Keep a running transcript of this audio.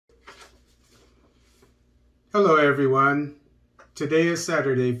Hello everyone. Today is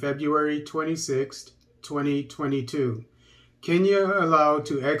Saturday, February 26th, 2022. Kenya allowed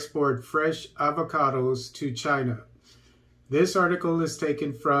to export fresh avocados to China. This article is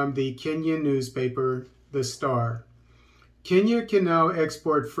taken from the Kenyan newspaper, The Star. Kenya can now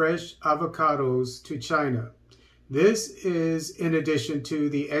export fresh avocados to China. This is in addition to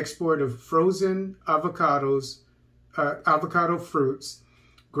the export of frozen avocado fruits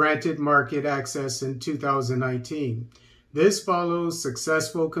granted market access in 2019. This follows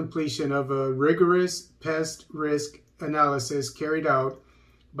successful completion of a rigorous pest risk analysis carried out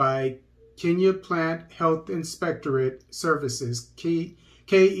by Kenya Plant Health Inspectorate Services, KEPHIS,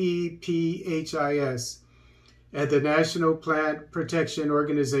 at the National Plant Protection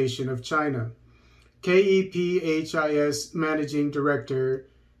Organization of China. KEPHIS Managing Director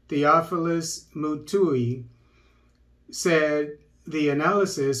Theophilus Mutui said the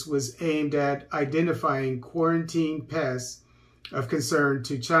analysis was aimed at identifying quarantine pests of concern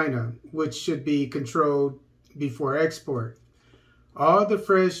to China, which should be controlled before export. All the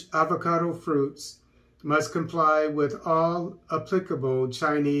fresh avocado fruits must comply with all applicable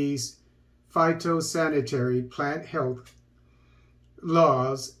Chinese phytosanitary plant health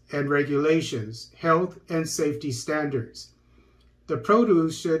laws and regulations, health and safety standards. The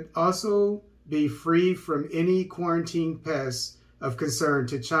produce should also be free from any quarantine pests of concern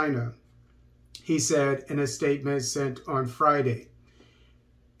to China, he said in a statement sent on Friday.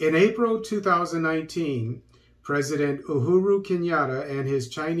 In April 2019, President Uhuru Kenyatta and his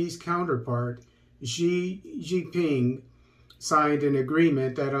Chinese counterpart, Xi Jinping, signed an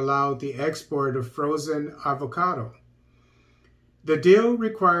agreement that allowed the export of frozen avocado. The deal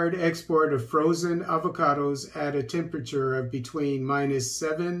required export of frozen avocados at a temperature of between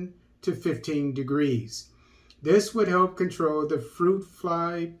 -7 to 15 degrees. This would help control the fruit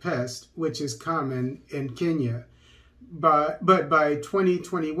fly pest, which is common in Kenya. But by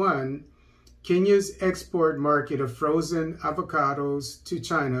 2021, Kenya's export market of frozen avocados to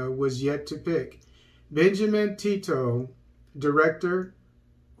China was yet to pick. Benjamin Tito, Director,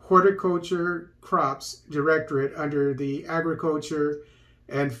 Horticulture Crops Directorate under the Agriculture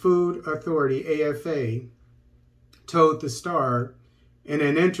and Food Authority, AFA, told The Star in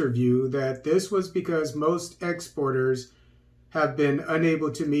an interview that this was because most exporters have been unable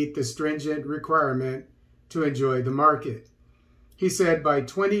to meet the stringent requirement to enjoy the market. He said by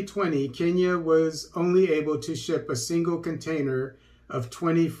 2020, Kenya was only able to ship a single container of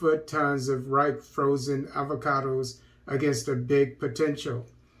 20-foot tons of ripe frozen avocados against a big potential.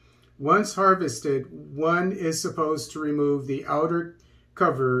 Once harvested, one is supposed to remove the outer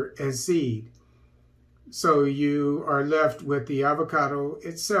cover and seed, so you are left with the avocado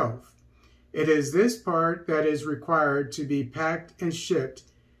itself. It is this part that is required to be packed and shipped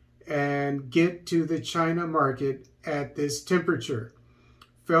and get to the China market at this temperature.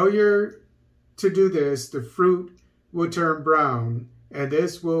 Failure to do this, the fruit will turn brown, and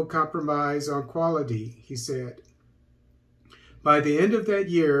this will compromise on quality, he said. By the end of that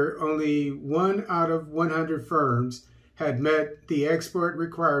year, only 1 out of 100 firms had met the export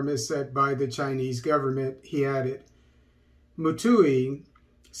requirements set by the Chinese government, he added. Mutui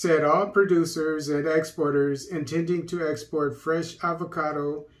said all producers and exporters intending to export fresh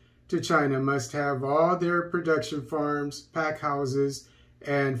avocado to China must have all their production farms, pack houses,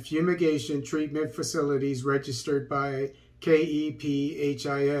 and fumigation treatment facilities registered by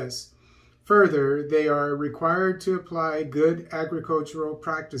KEPHIS. Further, they are required to apply good agricultural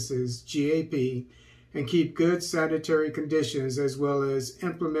practices, GAP, and keep good sanitary conditions, as well as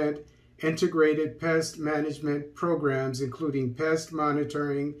implement integrated pest management programs, including pest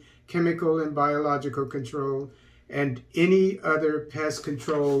monitoring, chemical and biological control, and any other pest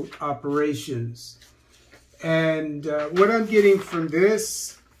control operations. And what I'm getting from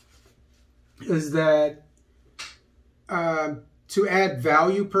this is that to add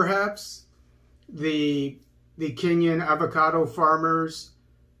value, perhaps, the Kenyan avocado farmers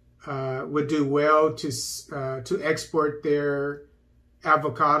would do well to export their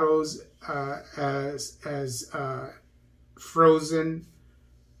avocados as frozen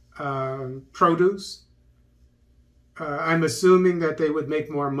produce. I'm assuming that they would make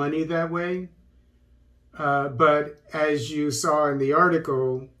more money that way. But as you saw in the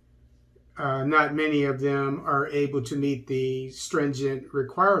article, not many of them are able to meet the stringent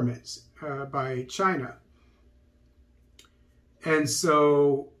requirements by China. And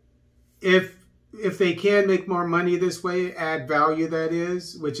so if they can make more money this way, add value, that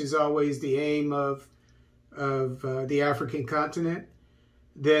is, which is always the aim of the African continent,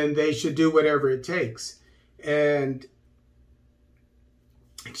 then they should do whatever it takes. And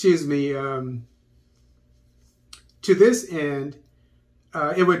excuse me, to this end,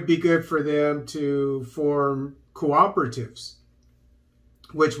 it would be good for them to form cooperatives,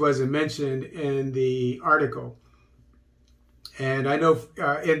 which wasn't mentioned in the article. And I know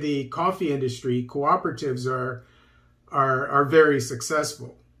in the coffee industry, cooperatives are very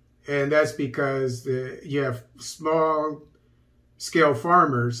successful. And that's because you have small scale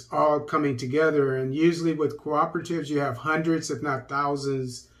farmers all coming together. And usually with cooperatives, you have hundreds, if not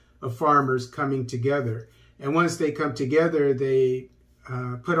thousands, of farmers coming together. And once they come together, they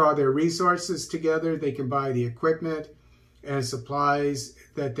put all their resources together. They can buy the equipment and supplies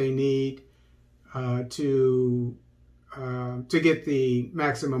that they need to get the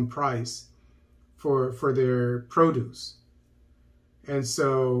maximum price for their produce. And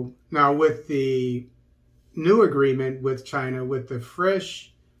so now with the new agreement with China, with the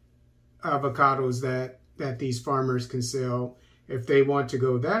fresh avocados that these farmers can sell, if they want to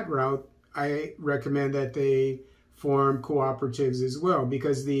go that route, I recommend that they form cooperatives as well,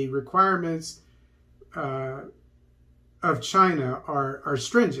 because the requirements of China are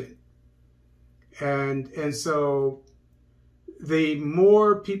stringent. And so the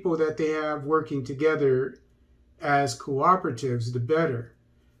more people that they have working together as cooperatives, the better.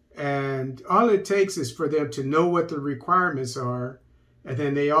 And all it takes is for them to know what the requirements are, and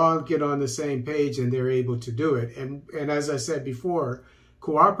then they all get on the same page and they're able to do it. And as I said before,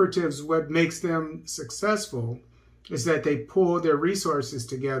 cooperatives, what makes them successful is that they pull their resources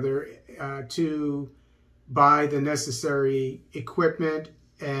together to buy the necessary equipment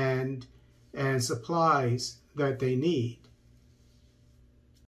and supplies that they need.